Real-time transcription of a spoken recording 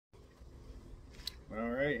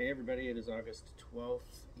Alright, hey everybody, it is August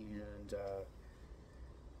 12th, and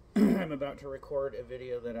I'm about to record a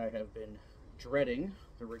video that I have been dreading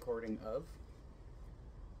the recording of.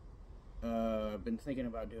 I've been thinking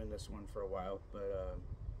about doing this one for a while, but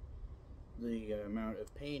the amount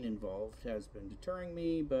of pain involved has been deterring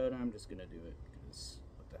me, but I'm just going to do it, because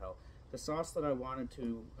what the hell. The sauce that I wanted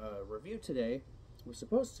to review today was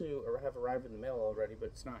supposed to have arrived in the mail already, but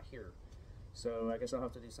it's not here. So I guess I'll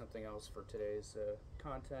have to do something else for today's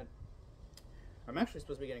content. I'm actually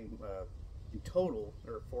supposed to be getting, in total,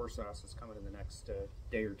 there are 4 sauces coming in the next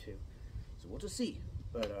day or two. So we'll just see.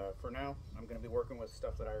 But for now, I'm going to be working with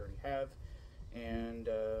stuff that I already have. And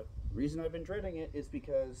the reason I've been dreading it is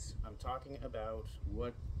because I'm talking about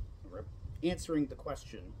answering the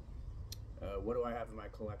question, what do I have in my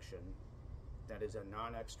collection that is a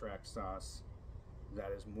non-extract sauce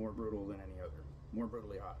that is more brutal than any other, more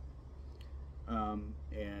brutally hot.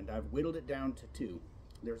 And I've whittled it down to 2.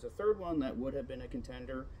 There's a third one that would have been a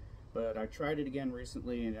contender, but I tried it again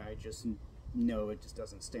recently and I just know it just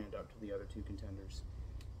doesn't stand up to the other 2 contenders.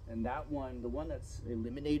 And that one, the one that's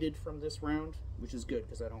eliminated from this round, which is good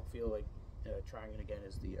because I don't feel like trying it again,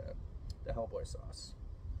 is the Hellboy sauce.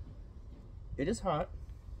 It is hot,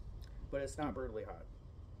 but it's not brutally hot.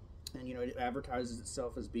 And you know, it advertises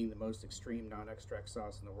itself as being the most extreme non-extract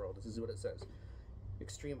sauce in the world. This is what it says.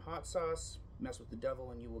 Extreme hot sauce, mess with the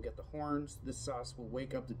devil and you will get the horns. This sauce will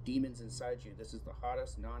wake up the demons inside you. This is the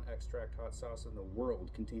hottest non-extract hot sauce in the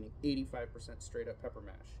world, containing 85% straight up pepper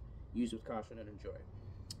mash. Use with caution and enjoy.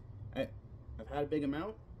 I've had a big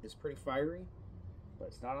amount. It's pretty fiery, but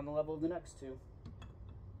it's not on the level of the next 2.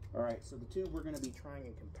 Alright, so the 2 we're going to be trying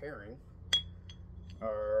and comparing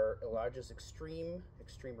are Elijah's Extreme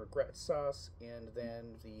Regret sauce, and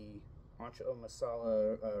then the Ancho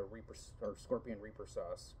Masala Scorpion Reaper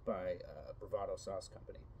sauce by Bravado Sauce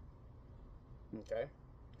Company. Okay,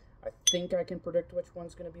 I think I can predict which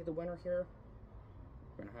one's going to be the winner here.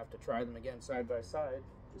 We're going to have to try them again side by side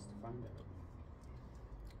just to find out.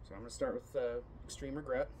 So I'm going to start with Extreme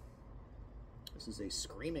Regret. This is a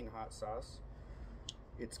screaming hot sauce.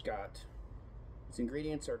 Its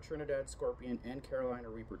ingredients are Trinidad Scorpion and Carolina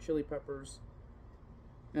Reaper chili peppers,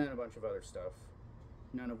 and a bunch of other stuff,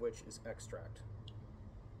 none of which is extract.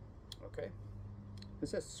 Okay. It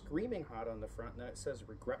says screaming hot on the front, and then it says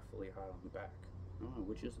regretfully hot on the back. I don't know,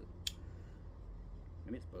 which is it?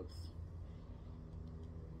 Maybe it's both.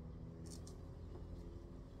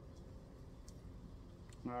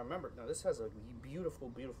 Now remember, now this has a beautiful,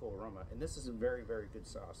 beautiful aroma, and this is a very, very good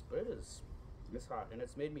sauce, but it's hot, and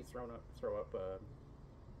it's made me throw up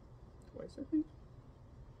twice, I think.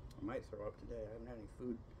 I might throw up today. I haven't had any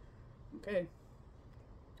food. Okay.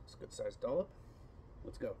 It's a good sized dollop.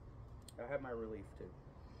 Let's go. I have my relief too.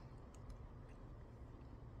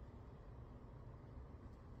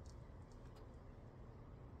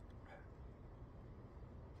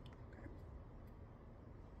 Okay.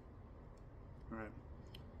 Alright.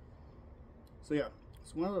 So yeah,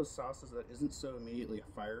 it's one of those sauces that isn't so immediately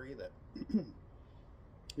fiery that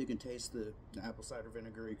you can taste the apple cider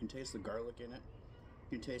vinegar, you can taste the garlic in it,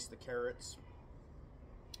 you can taste the carrots,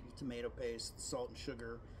 the tomato paste, salt and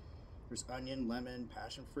sugar. There's onion, lemon,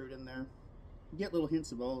 passion fruit in there. You get little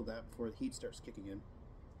hints of all of that before the heat starts kicking in.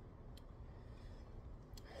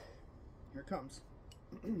 Here it comes.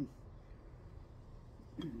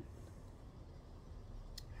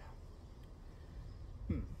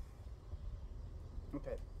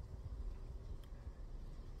 Okay.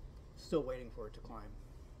 Still waiting for it to climb.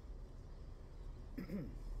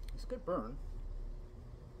 It's a good burn,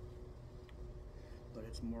 but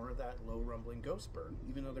it's more of that low rumbling ghost burn,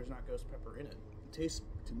 even though there's not ghost pepper in it. It tastes,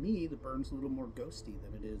 to me, the burn's a little more ghosty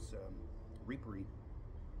than it is reapery.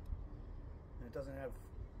 And it doesn't have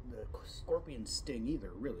the scorpion sting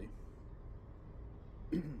either, really.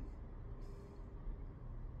 Yeah,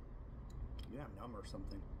 I'm numb or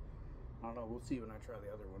something. I don't know, we'll see when I try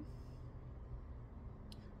the other one.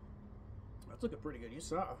 That's looking pretty good. You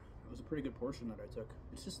saw, it was a pretty good portion that I took.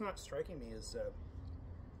 It's just not striking me as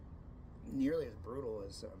nearly as brutal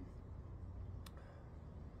as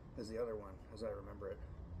the other one, as I remember it.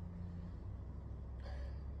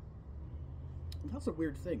 And that's a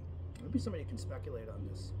weird thing. Maybe somebody can speculate on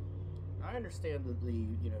this. I understand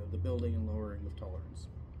the building and lowering of tolerance.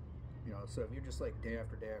 You know, so if you're just like day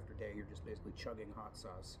after day after day, you're just basically chugging hot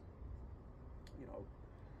sauce. You know,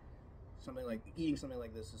 eating something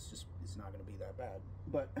like this is just, it's not going to be that bad.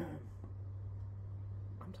 But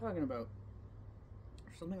I'm talking about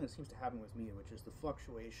something that seems to happen with me, which is the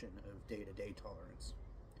fluctuation of day-to-day tolerance.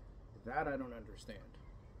 That I don't understand.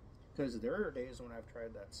 Because there are days when I've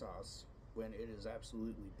tried that sauce when it is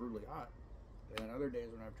absolutely brutally hot, And then other days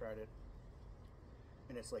when I've tried it,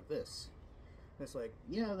 and it's like this. It's like,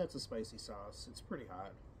 yeah, that's a spicy sauce. It's pretty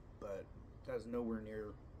hot, but that's nowhere near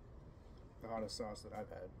the hottest sauce that I've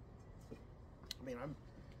had. I mean,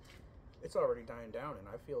 it's already dying down, and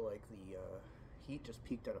I feel like the heat just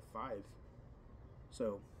peaked at a 5.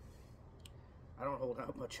 So I don't hold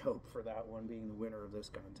out much hope for that one being the winner of this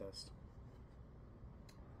contest.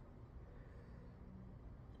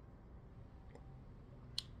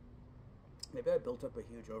 Maybe I built up a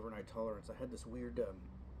huge overnight tolerance. I had this weird,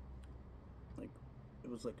 it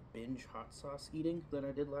was like binge hot sauce eating that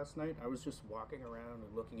I did last night. I was just walking around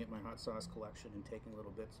and looking at my hot sauce collection and taking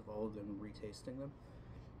little bits of all of them and retasting them.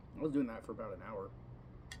 I was doing that for about an hour.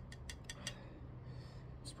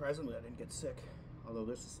 Surprisingly, I didn't get sick, although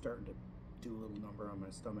this is starting to do a little number on my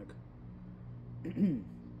stomach. The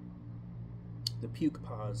puke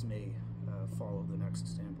pause may follow the next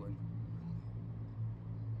sampling.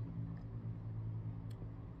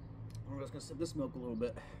 I'm just going to sip this milk a little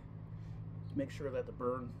bit to make sure that the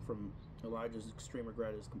burn from Elijah's Extreme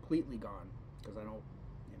Regret is completely gone, because I don't,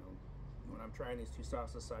 when I'm trying these two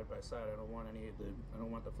sauces side by side, I don't want I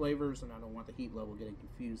don't want the flavors, and I don't want the heat level getting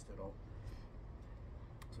confused at all.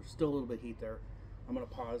 So there's still a little bit of heat there. I'm going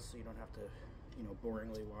to pause so you don't have to,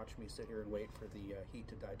 boringly watch me sit here and wait for the heat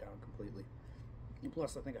to die down completely. And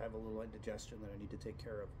plus, I think I have a little indigestion that I need to take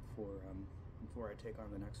care of before I take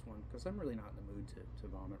on the next one, because I'm really not in the mood to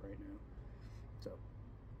vomit right now. So,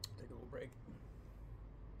 take a little break.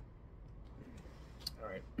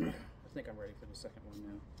 Alright, I think I'm ready for the second one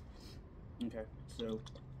now. Okay, so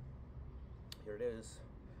here it is.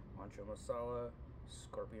 Ancho Masala,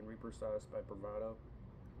 Scorpion Reaper Sauce by Bravado.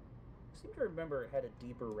 I seem to remember it had a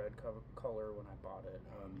deeper red color when I bought it.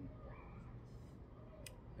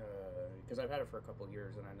 Because I've had it for a couple of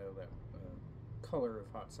years, and I know that color of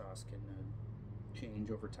hot sauce can change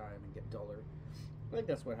over time and get duller. I think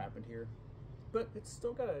that's what happened here. But it's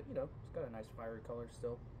still got a, it's got a nice fiery color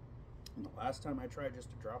still. And the last time I tried just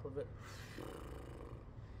a drop of it,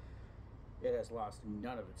 it has lost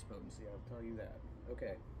none of its potency, I'll tell you that.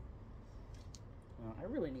 Okay. I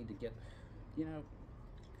really need to get,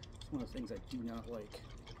 it's one of the things I do not like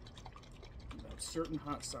about certain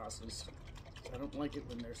hot sauces. I don't like it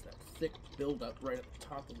when there's that thick buildup right at the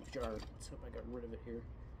top of the jar. Let's hope I got rid of it here.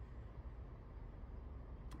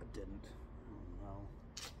 I didn't. Oh no.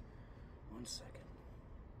 1 second.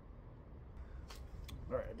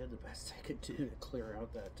 Alright, I did the best I could do to clear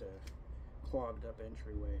out that clogged up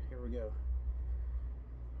entryway. Here we go.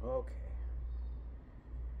 Okay.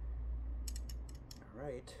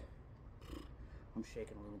 Alright. I'm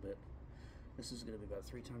shaking a little bit. This is going to be about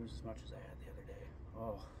 3 times as much as I had the other day.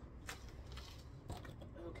 Oh.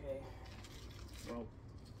 Okay. Well,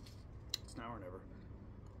 it's now or never.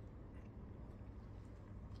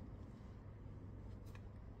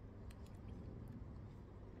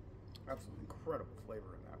 That's an incredible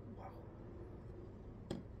flavor in that. Wow.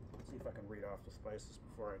 Let's see if I can read off the spices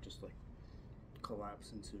before I just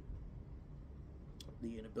collapse into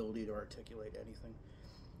the inability to articulate anything.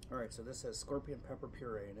 Alright, so this has Scorpion Pepper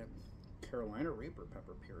Puree in it, Carolina Reaper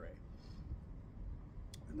Pepper Puree,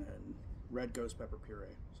 and then Red Ghost Pepper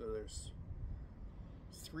Puree. So there's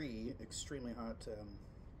 3 extremely hot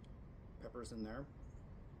peppers in there.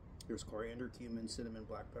 There's coriander, cumin, cinnamon,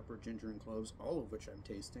 black pepper, ginger, and cloves, all of which I'm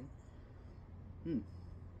tasting. And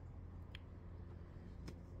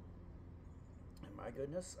my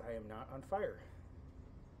goodness, I am not on fire.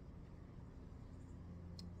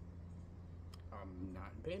 I'm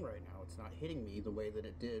not in pain right now. It's not hitting me the way that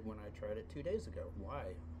it did when I tried it 2 days ago.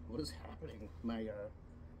 Why? What is happening? My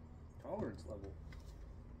tolerance level.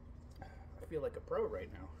 I feel like a pro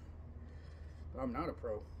right now. But I'm not a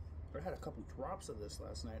pro. I had a couple drops of this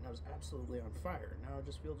last night and I was absolutely on fire. Now I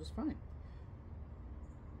just feel just fine.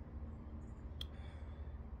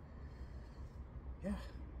 Yeah.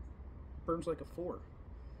 Burns like a 4.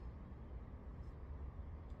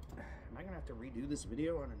 Am I gonna have to redo this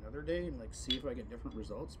video on another day and see if I get different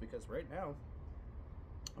results? Because right now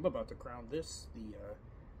I'm about to crown this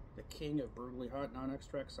the king of brutally hot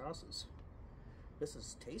non-extract sauces. This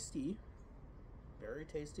is tasty, very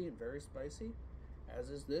tasty and very spicy, as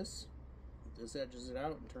is this. This edges it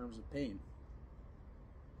out in terms of pain.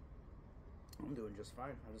 I'm doing just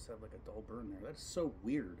fine. I just have a dull burn there. That's so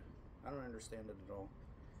weird. I don't understand it at all.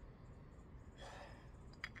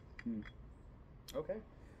 Okay.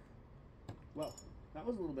 Well, that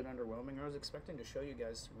was a little bit underwhelming. I was expecting to show you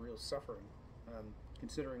guys some real suffering,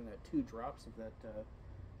 considering that 2 drops of that,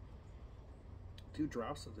 2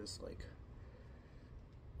 drops of this,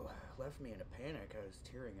 left me in a panic. I was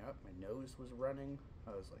tearing up. My nose was running.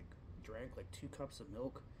 I was drank 2 cups of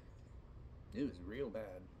milk. It was real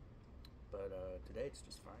bad. But today it's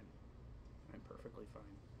just fine. I'm perfectly fine.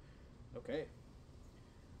 Okay.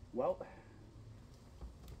 Well,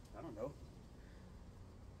 I don't know.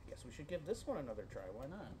 I guess we should give this one another try. Why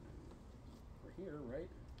not? We're here, right?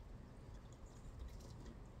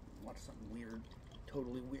 Watch something weird,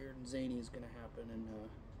 totally weird and zany is going to happen, and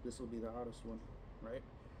this will be the hottest one, right?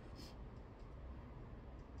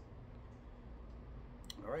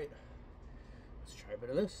 Alright. Let's try a bit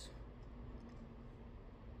of this.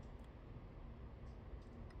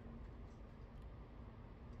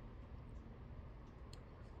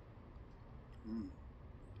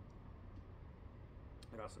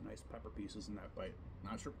 I got some nice pepper pieces in that bite.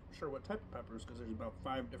 Not sure what type of peppers, because there's about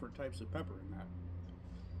 5 different types of pepper in that.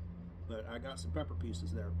 But I got some pepper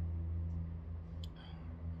pieces there.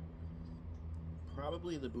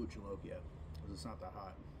 Probably the Buchalokia, because it's not that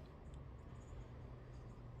hot.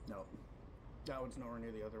 No, that one's nowhere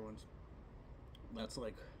near the other ones. That's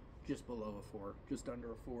like just below a 4, just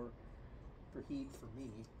under a 4 for heat for me.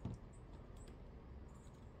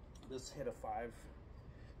 This hit a 5.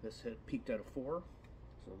 This peaked at a 4.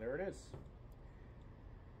 So there it is.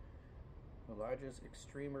 Elijah's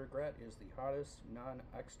Extreme Regret is the hottest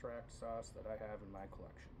non-extract sauce that I have in my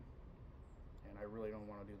collection. And I really don't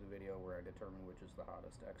want to do the video where I determine which is the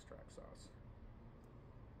hottest extract sauce,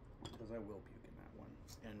 because I will puke in that one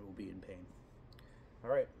and will be in pain.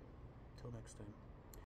 Alright, till next time.